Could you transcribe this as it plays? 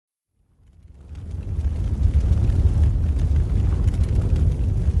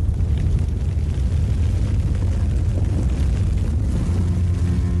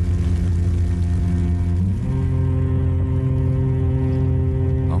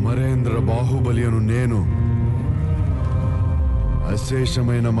అమరేంద్ర బాహుబలి అను నేను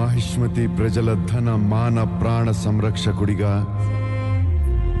అశేషమైన మహిష్మతి ప్రజల ధన మాన ప్రాణ సంరక్షకుడిగా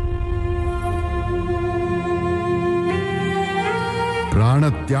ప్రాణ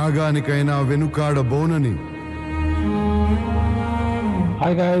త్యాగానికైనా వెనుకాడబోనని.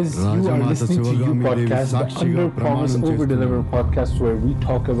 Hi guys, you are listening to Upodcast, the Under Promise Over Deliver podcast where we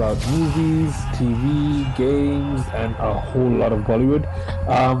talk about movies, TV, games, and a whole lot of Bollywood.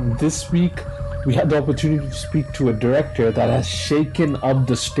 This week we had the opportunity to speak to a director that has shaken up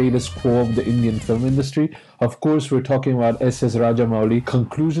the status quo of the Indian film industry. Of course, we're talking about SS Rajamouli.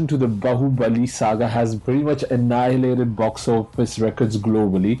 Conclusion to the Baahubali saga has pretty much annihilated box office records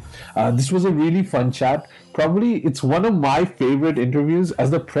globally. This was a really fun chat. Probably it's one of my favorite interviews as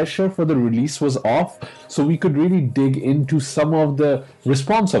the pressure for the release was off, so we could really dig into some of the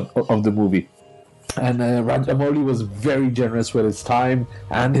response of the movie. And Rajamouli was very generous with his time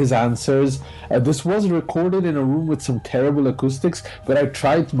and his answers. This was recorded in a room with some terrible acoustics, but I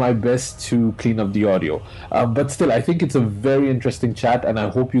tried my best to clean up the audio. But still, I think it's a very interesting chat, and I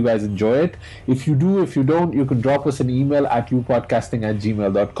hope you guys enjoy it. If you do, if you don't, you can drop us an email at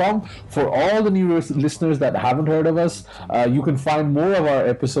upodcasting@gmail.com. For all the new listeners that haven't heard of us, you can find more of our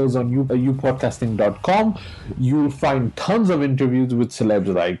episodes on upodcasting.com. You'll find tons of interviews with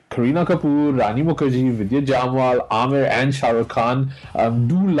celebs like Kareena Kapoor, Rani Mukherjee, Vidya Jamwal, Amir, and Shah Rukh Khan.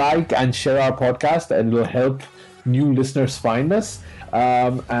 Do like and share our podcast, and it will help new listeners find us.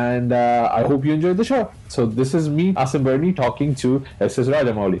 And I hope you enjoyed the show. So this is me, Asim Bernie, talking to SS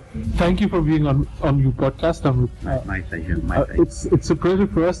Rajamouli. Thank you for being on your podcast. My pleasure. My pleasure. It's a pleasure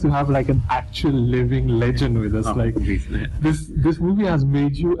for us to have like an actual living legend with us. Like this movie has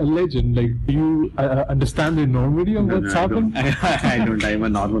made you a legend. Like, do you understand the enormity of what's happened? I don't. I'm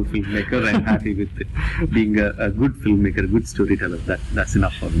a normal filmmaker. I'm happy with being a good filmmaker, a good storyteller. That's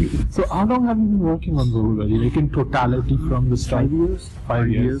enough for me. So how long have you been working on Baahubali? Like in totality from the start? 5 years. 5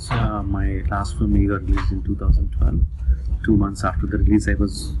 years. My last film got released in 2012. 2 months after the release, I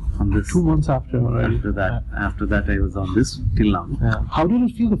was on this. 2 months after already. After that, I was on this till now. Yeah. How did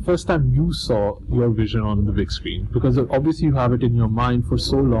it feel the first time you saw your vision on the big screen? Because obviously you have it in your mind for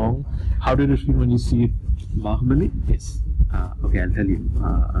so long. How did it feel when you see it? Baahubali? Yes. Okay, I'll tell you.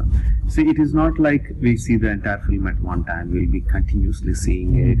 See, it is not like we see the entire film at one time. We'll be continuously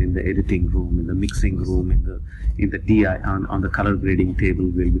seeing it in the editing room, in the mixing room, in the DI, on the color grading table.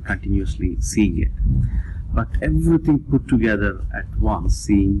 We'll be continuously seeing it. But everything put together at once,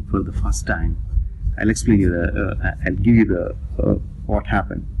 seeing for the first time. I'll explain you I'll give you what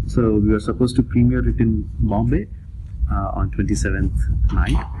happened. So we were supposed to premiere it in Bombay on 27th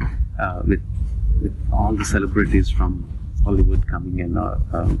night with all the celebrities from Hollywood coming in.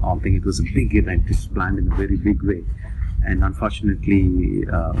 All thing, it was a big event. It's planned in a very big way. And unfortunately,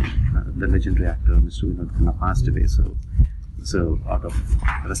 the legendary actor, Mr. Vinod Khanna, passed away. So out of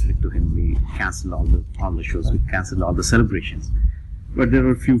respect to him, we cancelled all the shows. We cancelled all the celebrations. But there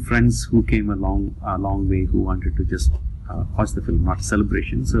were a few friends who came a long way who wanted to just watch the film, not a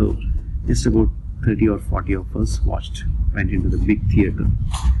celebration. So just about 30 or 40 of us went into the big theater,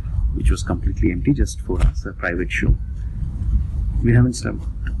 which was completely empty, just for us, a private show. We haven't slept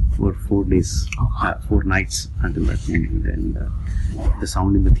for 4 days, 4 nights until that moment, and the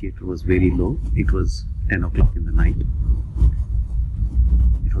sound in the theater was very low. It was 10 o'clock in the night.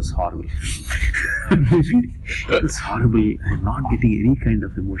 It was horrible. It was horrible. I'm not getting any kind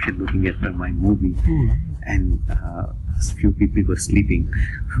of emotion looking at my movie, and a few people were sleeping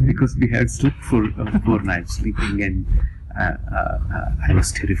because we had slept for 4 nights sleeping, and I was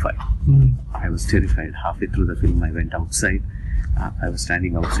terrified. I was terrified. Halfway through the film, I went outside. I was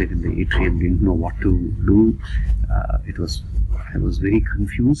standing outside in the atrium, didn't know what to do. I was very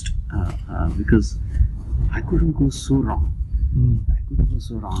confused because I couldn't go so wrong. I couldn't go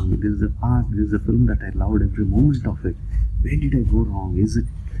so wrong. This is a film that I loved every moment of it. Where did I go wrong? Is it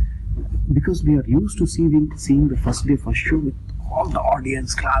because we are used to seeing the first show with all the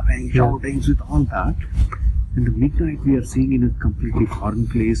audience clapping, shoutings, with all that? In the midnight, we are seeing in a completely foreign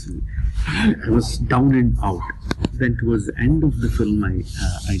place. I was down and out. Then towards the end of the film,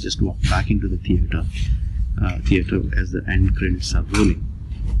 I just walked back into the theater as the end credits are rolling.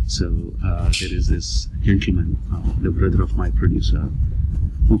 So there is this gentleman, the brother of my producer,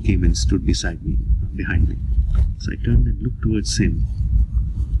 who came and stood behind me. So I turned and looked towards him.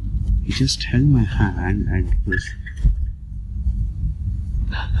 He just held my hand, and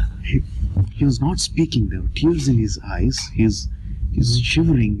he was not speaking. There were tears in his eyes. He's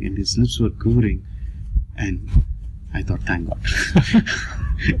shivering and his lips were quivering, and I thought, thank God.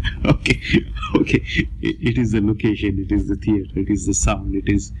 Okay, okay. It is the location, it is the theater, it is the sound, it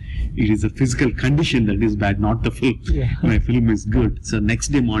is the physical condition that is bad, not the film. Yeah. My film is good. So next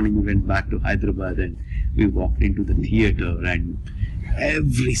day morning we went back to Hyderabad and we walked into the theater, and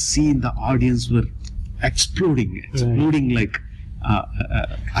every scene the audience were exploding like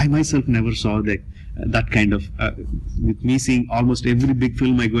I myself never saw that kind of with me seeing almost every big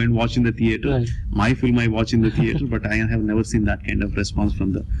film I go and watch in the theater. Right. My film I watch in the theater, but I have never seen that kind of response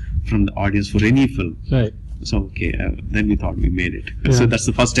from the audience for any film. Right. So okay, then we thought we made it. Yeah. So that's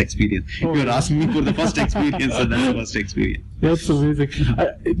the first experience. Oh, You are asking me for the first experience, so that's the first experience. That's amazing.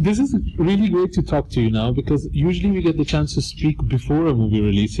 This is really great to talk to you now, because usually we get the chance to speak before a movie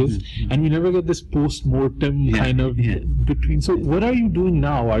releases, and we never get this post-mortem kind of between. So what are you doing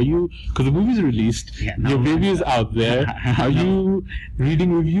now? Are you, because the movie is released, your baby is out there, are you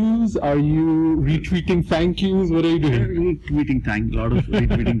reading reviews? Are you retweeting thank yous? What are you doing? Retweeting a lot of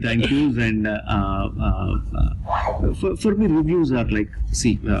retweeting thank yous, and for me reviews are like,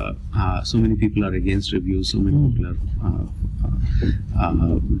 see, so many people are against reviews, so many people are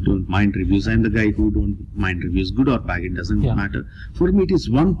don't mind reviews. I'm the guy who don't mind reviews, good or bad, it doesn't matter. For me, it is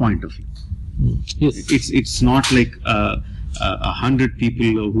one point of view. Yes. It's not like 100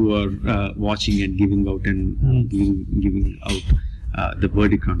 people who are watching and giving out and giving out the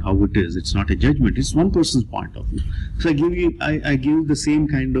verdict on how it is. It's not a judgment. It's one person's point of view. So I give the same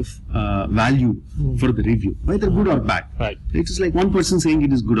kind of value for the review, whether good or bad. Right. It is like one person saying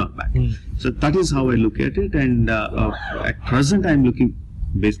it is good or bad. So that is how I look at it. And at present, I'm looking,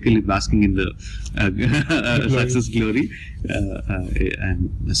 basically basking in the success glory.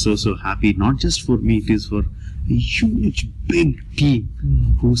 I'm so happy. Not just for me, it is for a huge, big team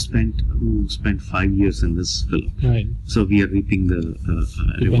who spent 5 years in this film. Right. So we are reaping the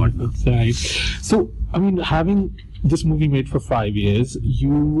reward now. Right. So, I mean, having this movie made for 5 years,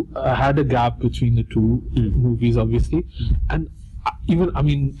 you had a gap between the two movies, obviously, and even, I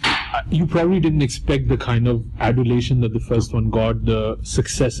mean, you probably didn't expect the kind of adulation that the first one got, the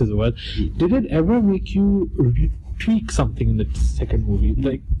success as well. Did it ever make you tweak something in the second movie?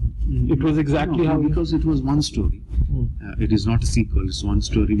 Like, it was exactly how... Because it was one story. It is not a sequel. It's one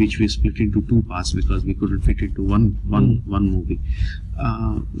story which we split into two parts because we couldn't fit into one movie.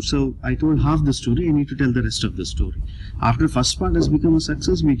 So I told half the story. I need to tell the rest of the story. After first part has become a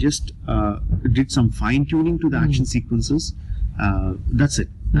success, we just did some fine tuning to the action sequences. That's it.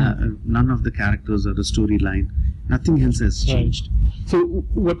 None of the characters or the storyline, nothing else has changed. So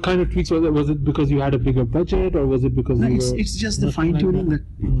what kind of tweaks was it? Was it because you had a bigger budget, or was it because it's just the fine tuning that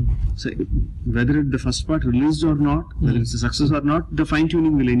so whether the first part released or not, whether it's a success or not, the fine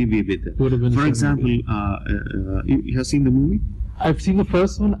tuning will anyway be there. For example, you have seen the movie? I've seen the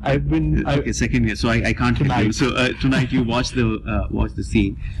first one. Okay, second year, so I can't tell you. So tonight you watch the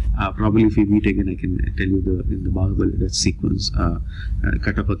scene. Probably if we meet again, I can tell you in the Baahubali, that sequence,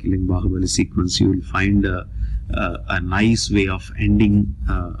 Katappa killing Baahubali sequence. You will find a nice way of ending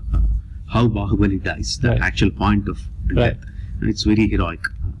how Baahubali dies, the actual point of death. And it's very heroic.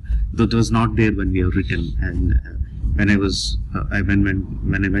 That was not there when we have written. And when I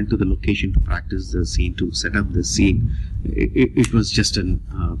went to the location to practice the scene, to set up the scene, it was just an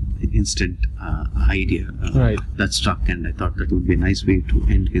instant idea that struck, and I thought that would be a nice way to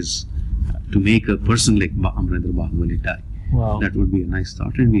end to make a person like Amarendra Baahubali die. Wow. That would be a nice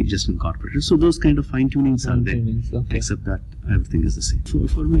thought, and we just incorporated. So those kind of fine tunings are there, except that everything is the same.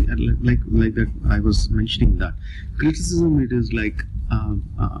 For me, like that, I was mentioning that criticism. It is like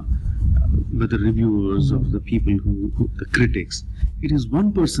with the reviewers of the people who the critics. It is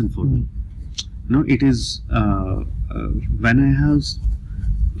one person for me. No, it is when I have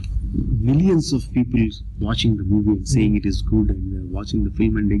millions of people watching the movie and saying it is good, and they're watching the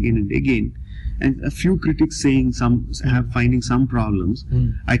film and again, and a few critics saying finding some problems.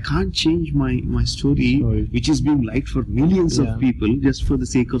 I can't change my story, which is being liked for millions of people, just for the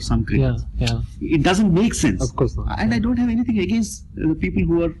sake of some critics. It doesn't make sense. Of course not. And I don't have anything against the people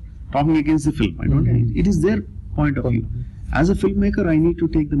who are talking against the film. I don't. It is their point of view. As a filmmaker, I need to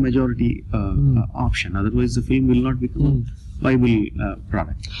take the majority option. Otherwise, the film will not become a viable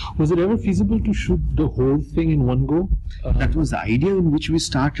product. Was it ever feasible to shoot the whole thing in one go? That was the idea in which we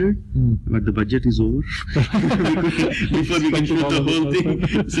started, but the budget is over. Before we can shoot the whole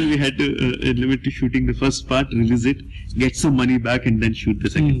thing, so we had to limit to shooting the first part, release it, get some money back, and then shoot the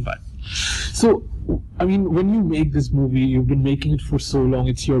second part. So, I mean, when you make this movie, you've been making it for so long,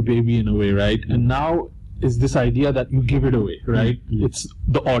 it's your baby in a way, right? And now is this idea that you give it away, right? It's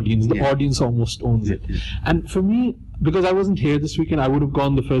the audience. The audience almost owns it. And for me, because I wasn't here this weekend, I would have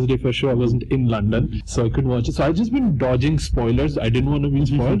gone the first day for sure. I wasn't in London, so I couldn't watch it. So I just been dodging spoilers. I didn't want to be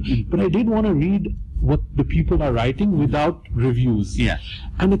spoiled, but I did want to read what the people are writing without reviews. Yeah.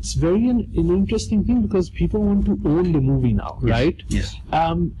 And it's very an interesting thing because people want to own the movie now, right? Yes.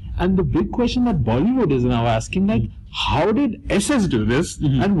 And the big question that Bollywood is now asking, like, how did SS do this,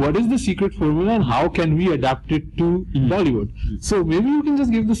 and what is the secret formula, and how can we adapt it to Bollywood? So maybe you can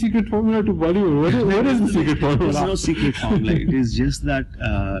just give the secret formula to Bollywood. What is the secret formula? There's no secret formula. It is just that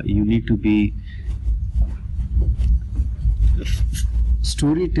you need to be...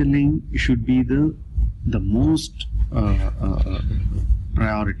 Storytelling should be the most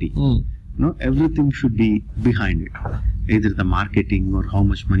priority. No, everything should be behind it. Either the marketing or how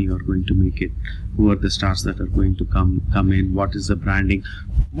much money you are going to make it, who are the stars that are going to come in, what is the branding,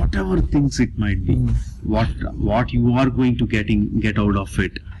 whatever things it might be, what you are going to get out of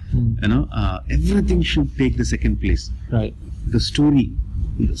it. You know, everything should take the second place. Right. The storytelling,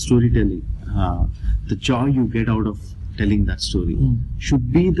 the joy you get out of telling that story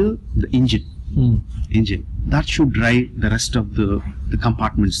should be the engine. Engine that should drive the rest of the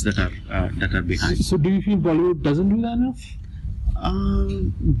compartments that are behind. So do you feel Bollywood doesn't do that enough?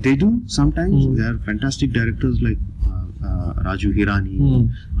 They do sometimes. There are fantastic directors like Raju Hirani,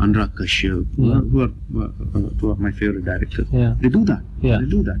 Anurag Kashyap, who are two of my favorite directors. Yeah. They do that. Yeah. They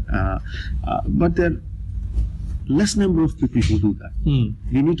do that. But there are less number of people who do that.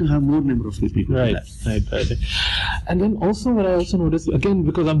 We need to have more number of people who do that. Right. And then also what I also noticed, again,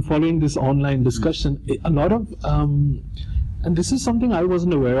 because I'm following this online discussion, a lot of, and this is something I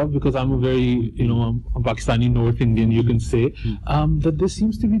wasn't aware of because I'm a very, I'm a Pakistani North Indian, you can say, that there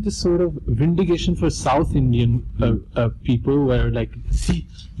seems to be this sort of vindication for South Indian people where like, see,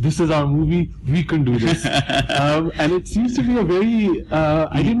 this is our movie, we can do this. And it seems to be a very,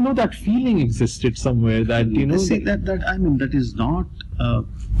 I didn't know that feeling existed somewhere that, See, that is not,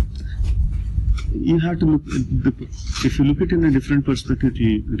 you have to look, if you look at it in a different perspective,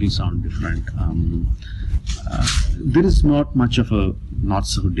 it will sound different. There is not much of a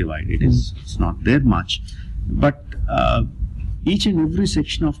north-south divide. It's not there much, but each and every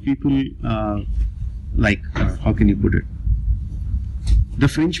section of people, how can you put it? The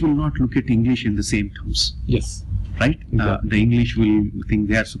French will not look at English in the same terms. Yes. Right? Exactly. The English will think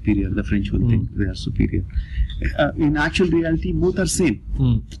they are superior. The French will think they are superior. In actual reality, both are same.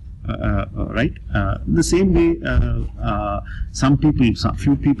 Right? The same way,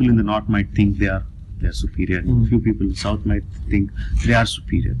 few people in the north might think they are superior. Few people in the south might think they are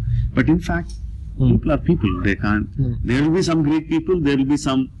superior. But in fact, people are people. They can't. There will be some great people. There will be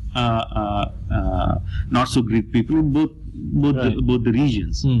some not so great people in both the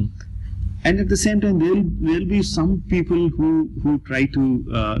regions. And at the same time, there will be some people who try to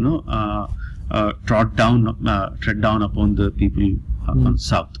tread down upon the people on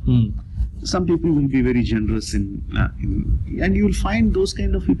south. Some people will be very generous and you will find those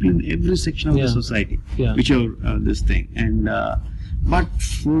kind of people in every section of the society, which are this thing. And but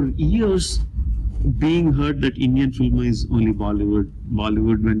for years, being heard that Indian film is only Bollywood,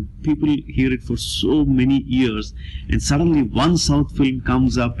 when people hear it for so many years, and suddenly one South film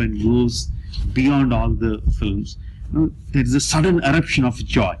comes up and goes beyond all the films, there is a sudden eruption of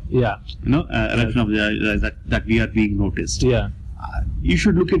joy. Eruption of joy that we are being noticed. You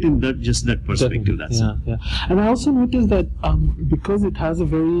should look at it in just that perspective. That's it. And I also noticed that because it has a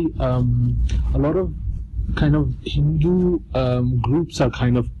very a lot of kind of Hindu groups are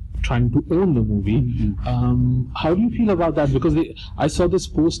kind of trying to own the movie. How do you feel about that? Because I saw this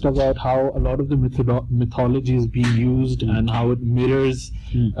post about how a lot of the mythology is being used and how it mirrors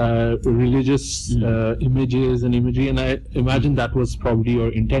religious images and imagery, and I imagine that was probably your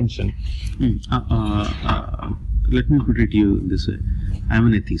intention. Let me put it to you this way. I'm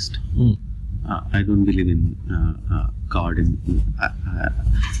an atheist. I don't believe in God.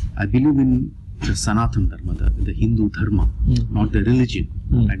 I believe in the Sanatana Dharma, the Hindu Dharma, not the religion.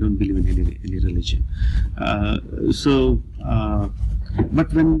 I don't believe in any religion.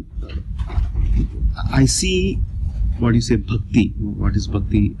 But when I see what you say, bhakti, what is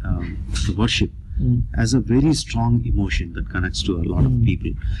bhakti, the worship, as a very strong emotion that connects to a lot of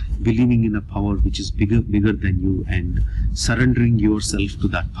people, believing in a power which is bigger than you and surrendering yourself to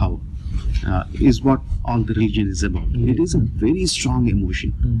that power, is what all the religion is about. It is a very strong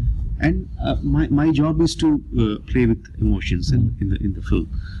emotion. And my job is to play with emotions in the film.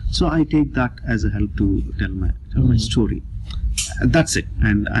 So I take that as a help to tell my story. That's it.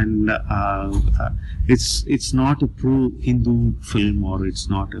 And it's not a pro-Hindu film, or it's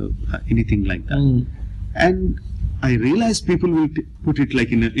not anything like that. and I realize people will put it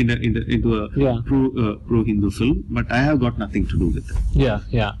like into a pro Hindu film, but I have got nothing to do with it.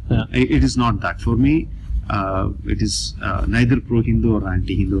 It is not that for me. It is neither pro-Hindu or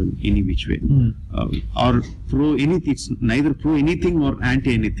anti-Hindu in any which way, or pro anything. It's neither pro anything or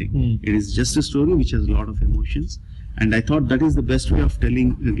anti anything. It is just a story which has a lot of emotions, and I thought that is the best way of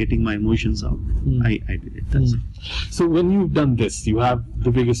getting my emotions out. I did it. That's it. So when you've done this, you have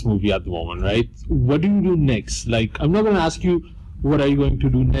the biggest movie at the moment, right? What do you do next? Like, I'm not going to ask you what are you going to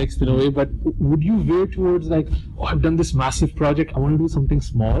do next in a way, but would you veer towards like, oh, I've done this massive project, I want to do something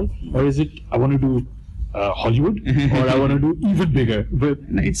small, or is it I want to do Hollywood, or I want to do even bigger? But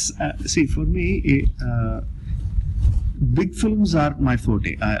it's see, for me, big films are my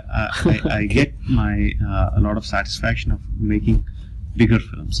forte. I get a lot of satisfaction of making bigger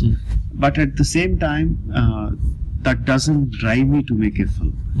films, but at the same time, that doesn't drive me to make a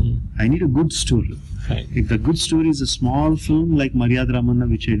film. I need a good story. Right. If the good story is a small film like Maryada Ramanna,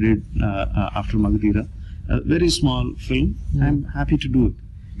 which I did after Magadira, a very small film, I'm happy to do it.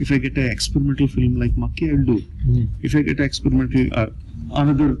 If I get an experimental film like Makki, I'll do it. If I get an experimental,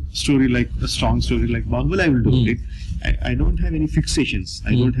 another story like a strong story like Baahubali, I will do it. I don't have any fixations.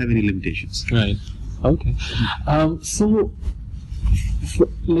 I don't have any limitations. Right. Okay. So,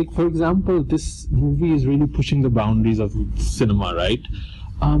 for example, this movie is really pushing the boundaries of cinema, right?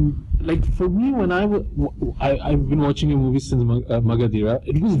 Like for me, when I've been watching a movie since Magadira,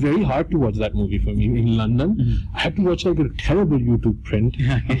 it was very hard to watch that movie for me in London. I had to watch like a terrible YouTube print.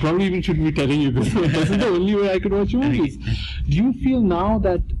 I probably even shouldn't be telling you this. This is the only way I could watch movies. Do you feel now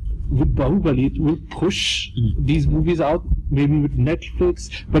that with Baahubali, it will push these movies out, maybe with Netflix,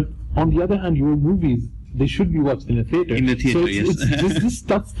 but on the other hand, your movies, they should be watched in a theater. In a theater, so yes. It's this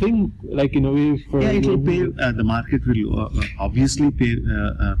tough thing, like in a way for... Yeah, it will pave, the market will obviously pave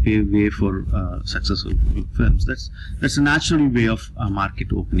way for successful films. That's a natural way of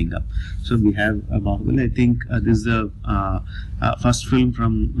market opening up. So we have Baahubali. I think this is the first film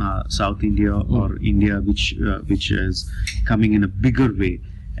from South India or India which is coming in a bigger way.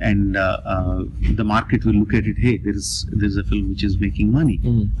 And the market will look at it. Hey, there's a film which is making money,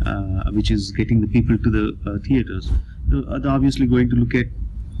 which is getting the people to the theaters. They're obviously going to look at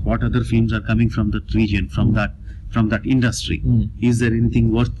what other films are coming from that region, from that industry. Is there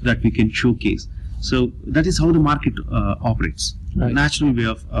anything worth that we can showcase? So that is how the market operates. Right. Natural way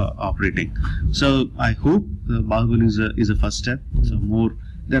of operating. So I hope Baahubali is a first step. So more.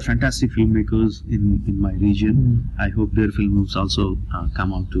 There are fantastic filmmakers in my region. I hope their films also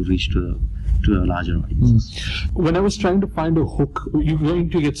come out to reach to a larger audience. When I was trying to find a hook, you're going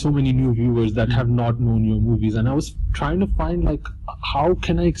to get so many new viewers that have not known your movies, and I was trying to find like, how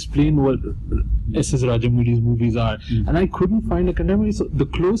can I explain what SS Rajamouli's movies are? And I couldn't find a contemporary. So the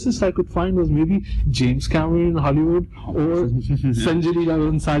closest I could find was maybe James Cameron in Hollywood or Sanjay Leela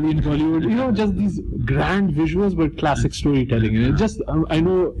Bhansali in Hollywood. You know, just these grand visuals but classic storytelling. And it just, I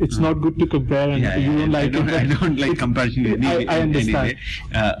know it's not good to compare, and you don't like it. I don't like comparison in any way. I understand.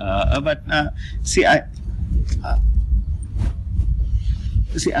 But see, I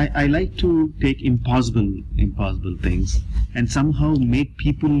like to take impossible things and somehow make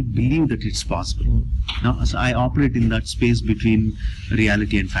people believe that it's possible. Now, so I operate in that space between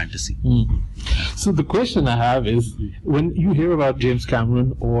reality and fantasy. So the question I have is, when you hear about James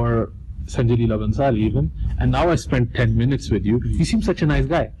Cameron or Sanjay Leela Bhansali even, and now I spent 10 minutes with you, you seem such a nice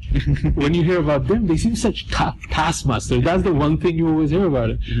guy. When you hear about them, they seem such tough taskmasters. That's the one thing you always hear about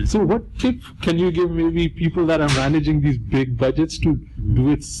it. So what tip can you give maybe people that are managing these big budgets to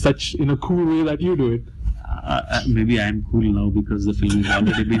do it in a cool way that you do it? Maybe I am cool now because the film has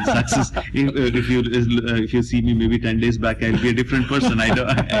already been success. If you see me maybe 10 days back, I'll be a different person.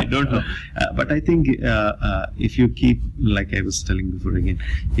 I don't know. But I think if you keep, like I was telling before again,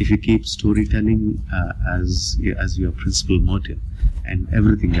 if you keep storytelling as your principal motive, and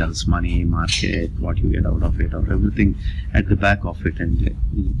everything else, money, market, what you get out of it, or everything at the back of it, and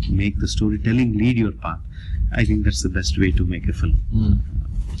make the storytelling lead your path, I think that's the best way to make a film.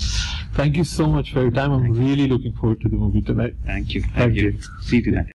 Thank you so much for your time. I'm really looking forward to the movie tonight. Thank you. Thank you. See you tonight.